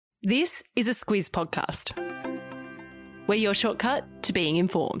This is a Squiz podcast. We're your shortcut to being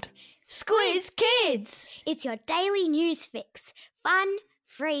informed. Squiz Kids! It's your daily news fix. Fun,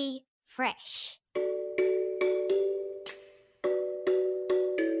 free, fresh.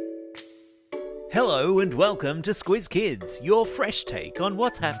 Hello and welcome to Squiz Kids, your fresh take on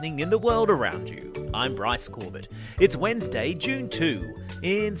what's happening in the world around you. I'm Bryce Corbett. It's Wednesday, June 2.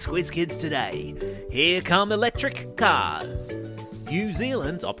 In Squiz Kids today, here come electric cars. New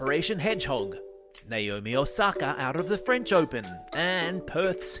Zealand's Operation Hedgehog. Naomi Osaka out of the French Open. And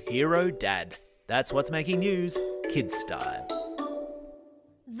Perth's hero dad. That's what's making news, kids style.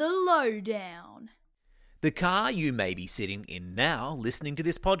 The Lowdown. The car you may be sitting in now, listening to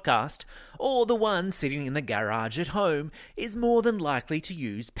this podcast, or the one sitting in the garage at home, is more than likely to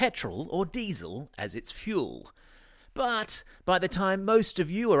use petrol or diesel as its fuel. But by the time most of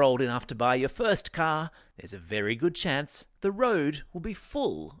you are old enough to buy your first car, there's a very good chance the road will be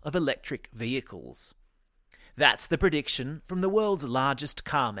full of electric vehicles. That's the prediction from the world's largest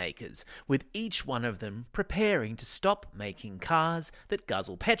car makers, with each one of them preparing to stop making cars that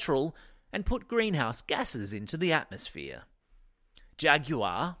guzzle petrol and put greenhouse gases into the atmosphere.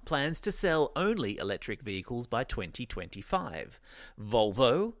 Jaguar plans to sell only electric vehicles by 2025,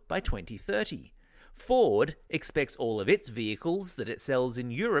 Volvo by 2030. Ford expects all of its vehicles that it sells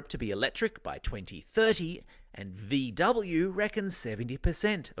in Europe to be electric by 2030, and VW reckons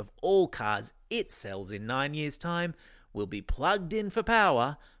 70% of all cars it sells in 9 years' time will be plugged in for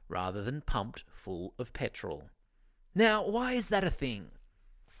power rather than pumped full of petrol. Now, why is that a thing?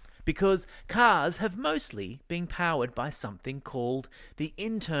 Because cars have mostly been powered by something called the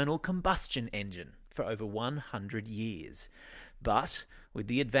internal combustion engine for over 100 years. But with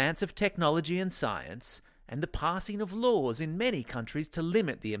the advance of technology and science, and the passing of laws in many countries to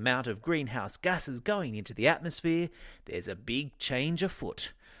limit the amount of greenhouse gases going into the atmosphere, there's a big change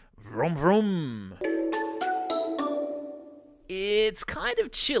afoot. Vroom vroom! It's kind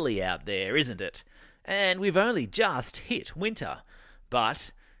of chilly out there, isn't it? And we've only just hit winter.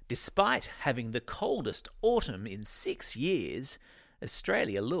 But despite having the coldest autumn in 6 years,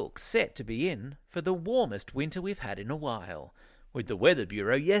 Australia looks set to be in for the warmest winter we've had in a while, with the Weather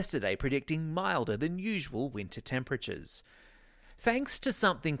Bureau yesterday predicting milder than usual winter temperatures. Thanks to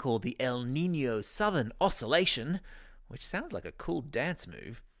something called the El Niño Southern Oscillation, which sounds like a cool dance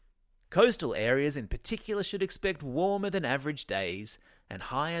move, coastal areas in particular should expect warmer than average days and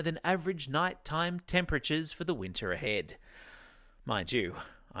higher than average nighttime temperatures for the winter ahead. Mind you,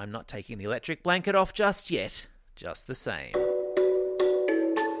 I'm not taking the electric blanket off just yet, just the same.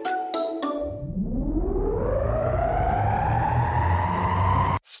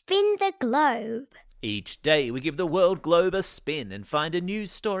 Spin the globe. Each day we give the world globe a spin and find a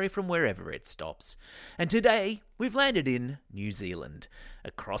news story from wherever it stops. And today we've landed in New Zealand,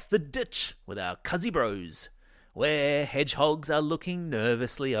 across the ditch with our cuzzy bros, where hedgehogs are looking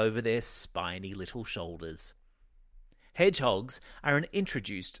nervously over their spiny little shoulders. Hedgehogs are an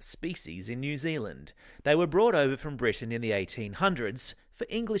introduced species in New Zealand. They were brought over from Britain in the 1800s for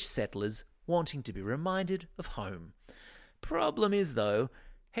English settlers wanting to be reminded of home. Problem is, though,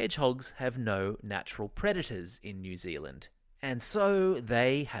 hedgehogs have no natural predators in New Zealand, and so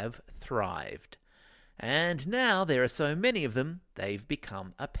they have thrived. And now there are so many of them, they've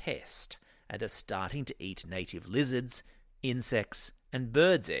become a pest and are starting to eat native lizards, insects, and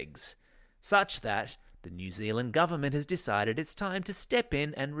birds' eggs, such that the New Zealand government has decided it's time to step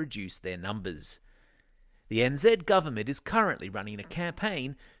in and reduce their numbers. The NZ government is currently running a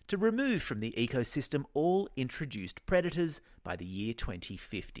campaign to remove from the ecosystem all introduced predators by the year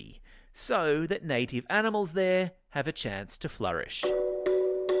 2050, so that native animals there have a chance to flourish.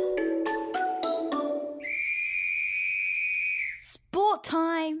 Sport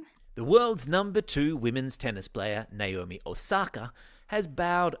time! The world's number 2 women's tennis player, Naomi Osaka, has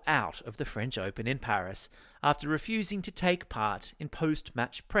bowed out of the French Open in Paris after refusing to take part in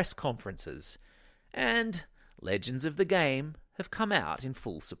post-match press conferences. And legends of the game have come out in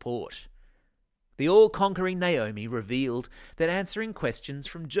full support. The all-conquering Naomi revealed that answering questions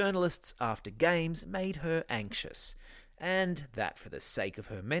from journalists after games made her anxious, and that for the sake of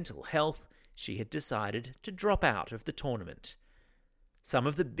her mental health, she had decided to drop out of the tournament. Some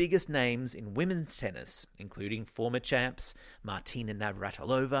of the biggest names in women's tennis, including former champs Martina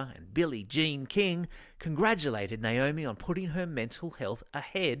Navratilova and Billie Jean King, congratulated Naomi on putting her mental health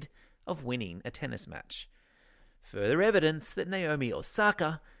ahead of winning a tennis match. Further evidence that Naomi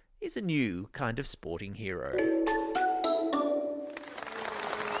Osaka is a new kind of sporting hero.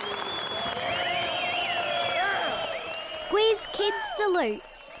 Squiz Kids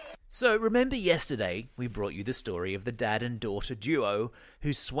salutes. So remember yesterday we brought you the story of the dad and daughter duo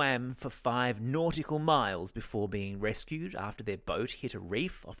who swam for 5 nautical miles before being rescued after their boat hit a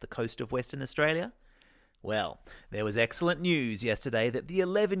reef off the coast of Western Australia? Well, there was excellent news yesterday that the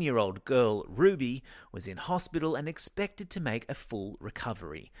 11-year-old girl, Ruby, was in hospital and expected to make a full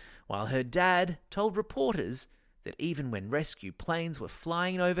recovery, while her dad told reporters that even when rescue planes were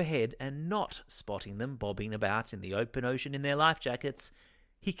flying overhead and not spotting them bobbing about in the open ocean in their life jackets,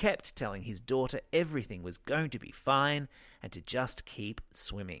 he kept telling his daughter everything was going to be fine and to just keep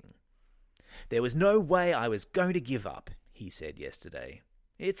swimming. There was no way I was going to give up, he said yesterday.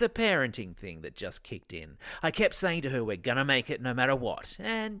 It's a parenting thing that just kicked in. I kept saying to her we're gonna make it no matter what,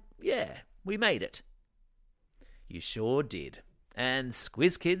 and yeah, we made it. You sure did. And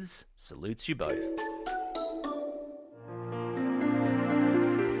Squiz Kids salutes you both.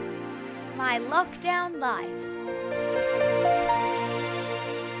 My lockdown life.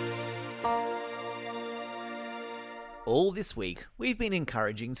 All this week, we've been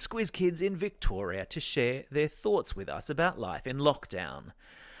encouraging Squiz Kids in Victoria to share their thoughts with us about life in lockdown.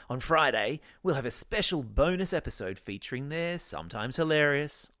 On Friday, we'll have a special bonus episode featuring their sometimes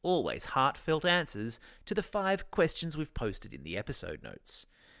hilarious, always heartfelt answers to the 5 questions we've posted in the episode notes.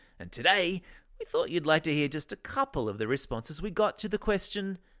 And today, we thought you'd like to hear just a couple of the responses we got to the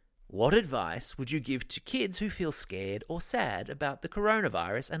question, what advice would you give to kids who feel scared or sad about the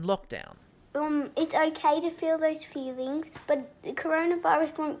coronavirus and lockdown? It's okay to feel those feelings, but the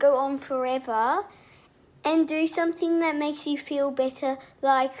coronavirus won't go on forever. And do something that makes you feel better,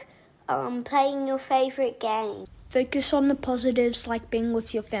 like playing your favourite game. Focus on the positives, like being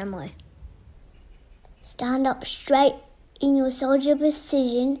with your family. Stand up straight in your soldier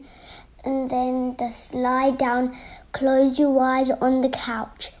position and then just lie down, close your eyes on the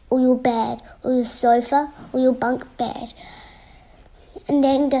couch or your bed or your sofa or your bunk bed. And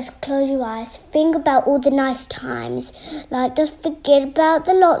then just close your eyes. Think about all the nice times. Like, just forget about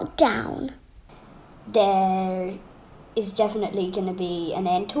the lockdown. There is definitely going to be an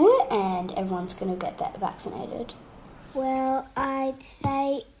end to it and everyone's going to get vaccinated. Well, I'd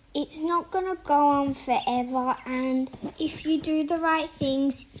say it's not going to go on forever, and if you do the right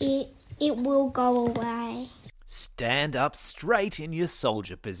things, it will go away. Stand up straight in your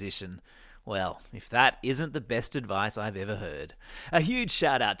soldier position. Well, if that isn't the best advice I've ever heard. A huge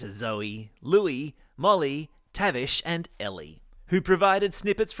shout out to Zoe, Louie, Molly, Tavish and Ellie, who provided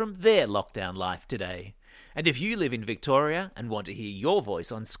snippets from their lockdown life today. And if you live in Victoria and want to hear your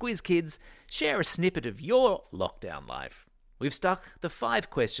voice on Squiz Kids, share a snippet of your lockdown life. We've stuck the 5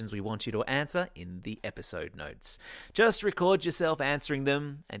 questions we want you to answer in the episode notes. Just record yourself answering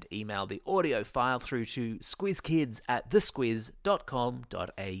them and email the audio file through to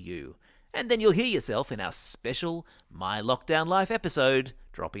squizkids@thesquiz.com.au. And then you'll hear yourself in our special My Lockdown Life episode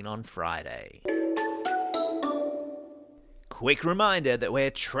dropping on Friday. Quick reminder that we're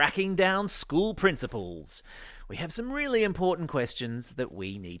tracking down school principals. We have some really important questions that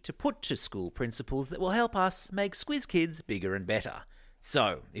we need to put to school principals that will help us make Squiz Kids bigger and better.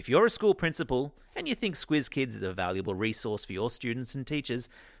 So, if you're a school principal and you think Squiz Kids is a valuable resource for your students and teachers,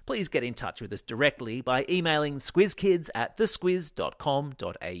 please get in touch with us directly by emailing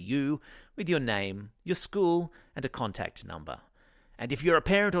squizkids@thesquiz.com.au with your name, your school, and a contact number. And if you're a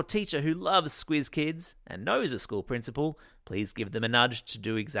parent or teacher who loves Squiz Kids and knows a school principal, please give them a nudge to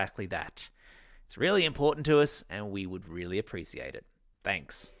do exactly that. It's really important to us and we would really appreciate it.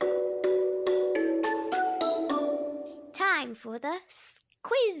 Thanks. Time for the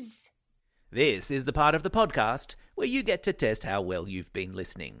quiz. This is the part of the podcast where you get to test how well you've been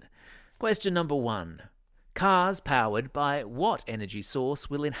listening. Question number 1. Cars powered by what energy source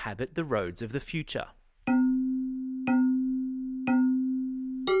will inhabit the roads of the future?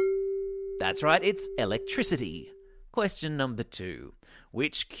 That's right, it's electricity. Question number 2.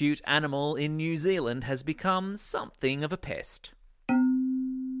 Which cute animal in New Zealand has become something of a pest?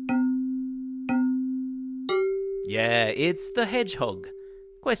 Yeah, it's the hedgehog.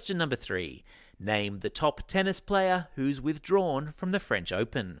 Question number 3. Name the top tennis player who's withdrawn from the French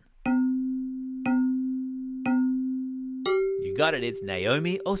Open. You got it, it's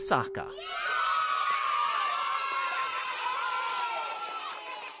Naomi Osaka.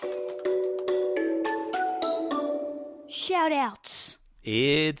 Shout outs.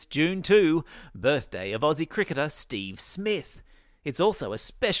 It's June 2, birthday of Aussie cricketer Steve Smith. It's also a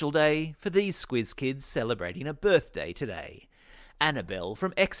special day for these Squiz Kids celebrating a birthday today. Annabelle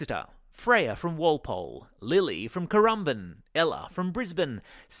from Exeter, Freya from Walpole, Lily from Currumbin, Ella from Brisbane,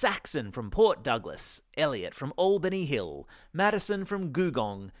 Saxon from Port Douglas, Elliot from Albany Hill, Madison from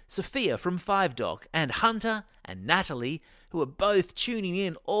Googong, Sophia from Five Dock, and Hunter and Natalie, who are both tuning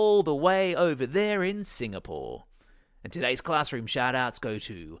in all the way over there in Singapore. And today's classroom shout-outs go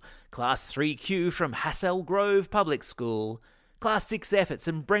to Class 3Q from Hassel Grove Public School, Class 6F at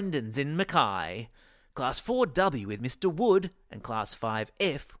St Brendan's in Mackay, Class 4W with Mr Wood, and Class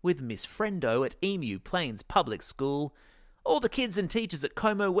 5F with Miss Friendo at Emu Plains Public School, all the kids and teachers at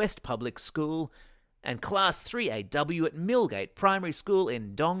Como West Public School, and Class 3AW at Millgate Primary School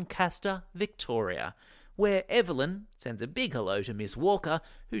in Doncaster, Victoria, where Evelyn sends a big hello to Miss Walker,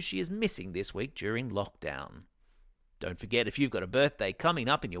 who she is missing this week during lockdown. Don't forget, if you've got a birthday coming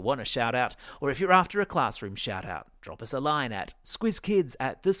up and you want a shout-out, or if you're after a classroom shout-out, drop us a line at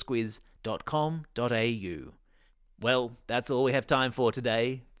squizkids@thesquiz.com.au. Well, that's all we have time for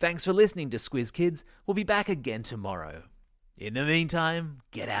today. Thanks for listening to Squiz Kids. We'll be back again tomorrow. In the meantime,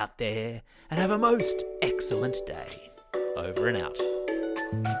 get out there and have a most excellent day. Over and out.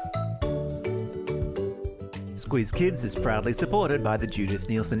 Squiz Kids is proudly supported by the Judith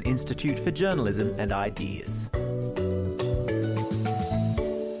Neilson Institute for Journalism and Ideas.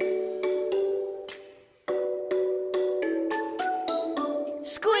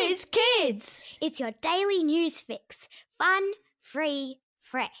 Squiz Kids! It's your daily news fix. Fun, free,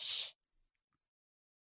 fresh.